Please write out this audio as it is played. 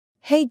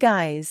Hey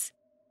guys!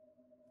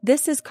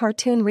 This is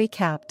Cartoon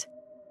Recapped.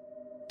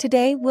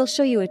 Today we'll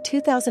show you a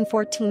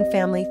 2014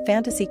 family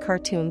fantasy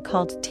cartoon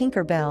called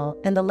Tinker Bell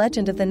and the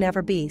Legend of the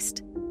Never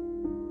Beast.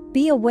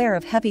 Be aware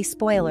of heavy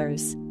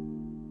spoilers.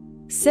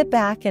 Sit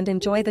back and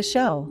enjoy the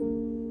show.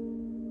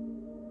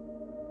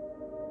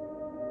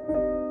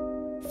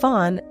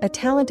 Fawn, a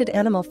talented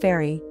animal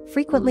fairy,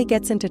 frequently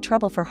gets into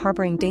trouble for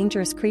harboring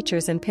dangerous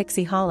creatures in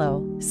Pixie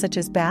Hollow, such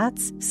as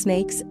bats,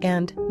 snakes,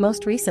 and,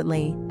 most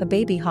recently, a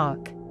baby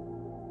hawk.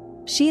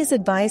 She is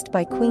advised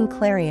by Queen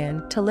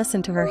Clarion to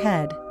listen to her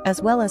head,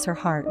 as well as her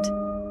heart.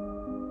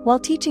 While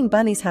teaching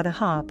bunnies how to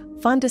hop,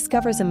 Fawn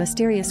discovers a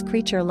mysterious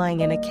creature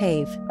lying in a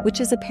cave,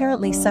 which is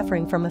apparently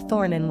suffering from a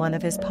thorn in one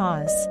of his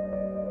paws.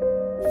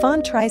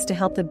 Fawn tries to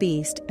help the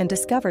beast and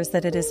discovers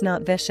that it is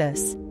not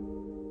vicious.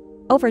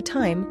 Over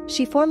time,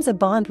 she forms a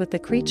bond with the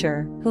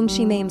creature, whom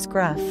she names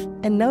Gruff,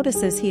 and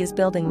notices he is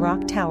building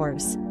rock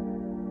towers.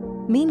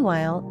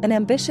 Meanwhile, an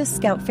ambitious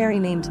scout fairy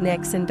named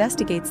Nyx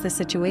investigates the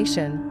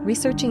situation,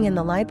 researching in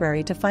the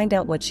library to find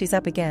out what she's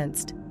up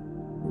against.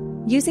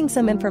 Using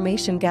some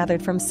information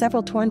gathered from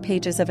several torn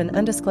pages of an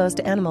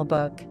undisclosed animal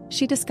book,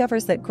 she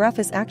discovers that Gruff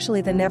is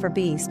actually the Never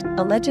Beast,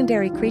 a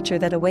legendary creature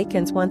that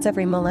awakens once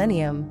every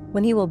millennium,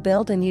 when he will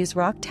build and use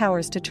rock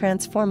towers to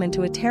transform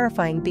into a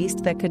terrifying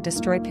beast that could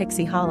destroy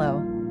Pixie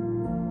Hollow.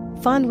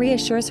 Fawn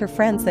reassures her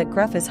friends that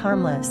Gruff is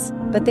harmless,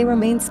 but they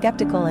remain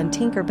skeptical, and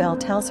Tinker Bell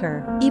tells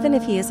her, even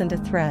if he isn't a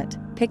threat,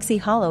 Pixie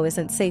Hollow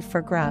isn't safe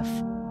for Gruff.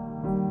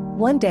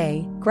 One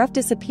day, Gruff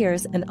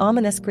disappears and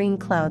ominous green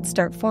clouds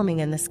start forming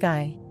in the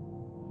sky.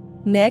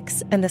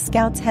 Nyx and the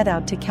scouts head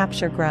out to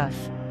capture Gruff.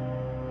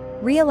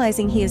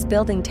 Realizing he is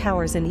building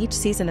towers in each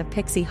season of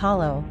Pixie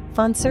Hollow,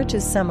 Fawn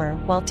searches summer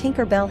while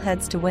Tinker Bell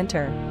heads to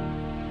winter.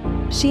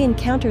 She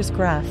encounters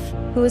Gruff,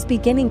 who is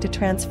beginning to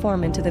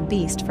transform into the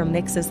beast from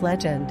Nyx's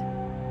legend.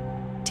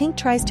 Tink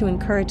tries to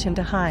encourage him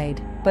to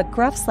hide, but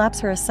Gruff slaps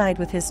her aside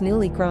with his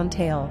newly grown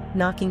tail,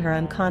 knocking her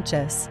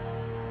unconscious.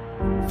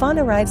 Fawn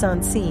arrives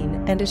on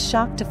scene and is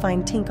shocked to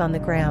find Tink on the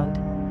ground.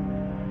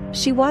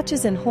 She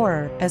watches in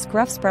horror as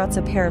Gruff sprouts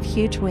a pair of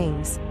huge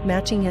wings,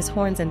 matching his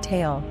horns and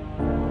tail.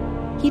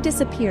 He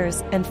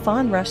disappears and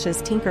Fawn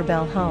rushes Tinker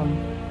Bell home.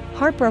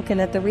 Heartbroken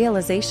at the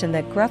realization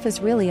that Gruff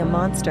is really a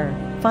monster,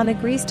 Fawn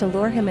agrees to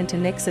lure him into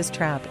Nyx's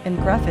trap and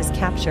Gruff is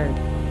captured.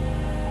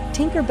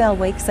 Tinker Bell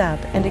wakes up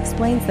and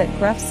explains that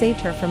Gruff saved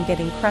her from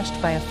getting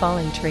crushed by a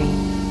falling tree.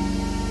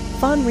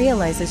 Fawn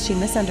realizes she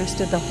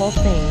misunderstood the whole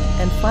thing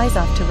and flies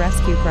off to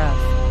rescue Gruff.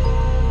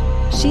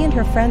 She and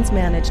her friends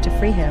manage to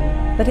free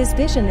him, but his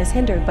vision is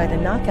hindered by the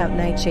knockout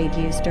nightshade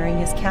used during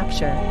his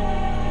capture.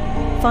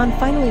 Fawn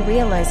finally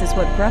realizes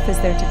what Gruff is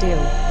there to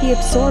do. He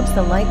absorbs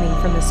the lightning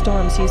from the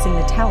storms using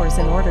the towers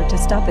in order to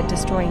stop it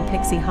destroying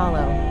Pixie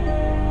Hollow.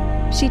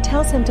 She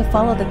tells him to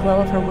follow the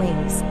glow of her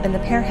wings, and the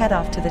pair head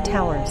off to the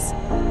towers.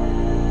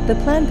 The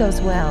plan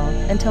goes well,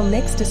 until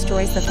Nyx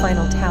destroys the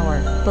final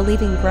tower,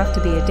 believing Gruff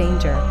to be a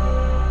danger.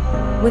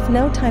 With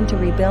no time to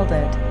rebuild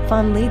it,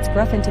 Fawn leads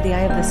Gruff into the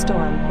eye of the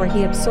storm, where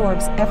he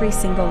absorbs every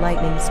single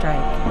lightning strike.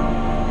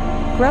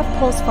 Gruff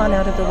pulls Fawn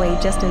out of the way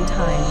just in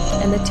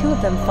time, and the two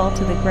of them fall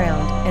to the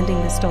ground, ending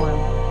the storm.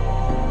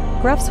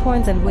 Gruff's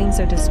horns and wings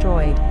are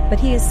destroyed, but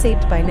he is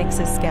saved by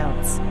Nyx's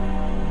scouts.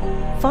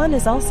 Fawn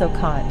is also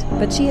caught,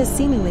 but she has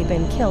seemingly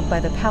been killed by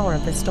the power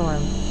of the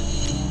storm.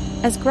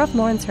 As Gruff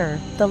mourns her,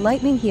 the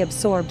lightning he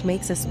absorbed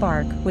makes a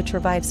spark, which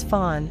revives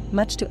Fawn,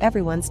 much to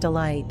everyone's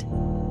delight.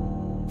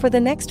 For the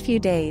next few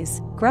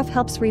days, Gruff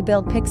helps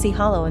rebuild Pixie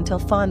Hollow until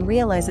Fawn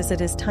realizes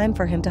it is time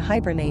for him to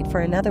hibernate for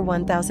another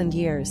 1,000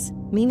 years,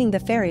 meaning the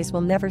fairies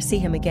will never see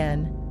him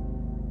again.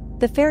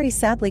 The fairies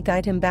sadly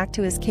guide him back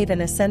to his cave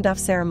in a send-off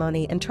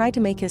ceremony and try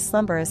to make his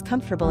slumber as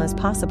comfortable as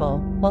possible,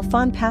 while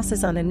Fawn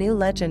passes on a new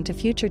legend to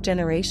future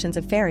generations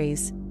of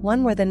fairies,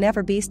 one where the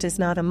Never Beast is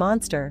not a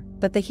monster,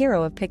 but the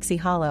hero of Pixie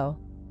Hollow.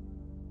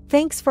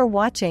 Thanks for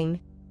watching.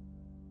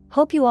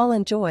 Hope you all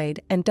enjoyed,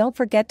 and don't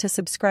forget to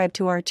subscribe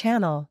to our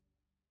channel.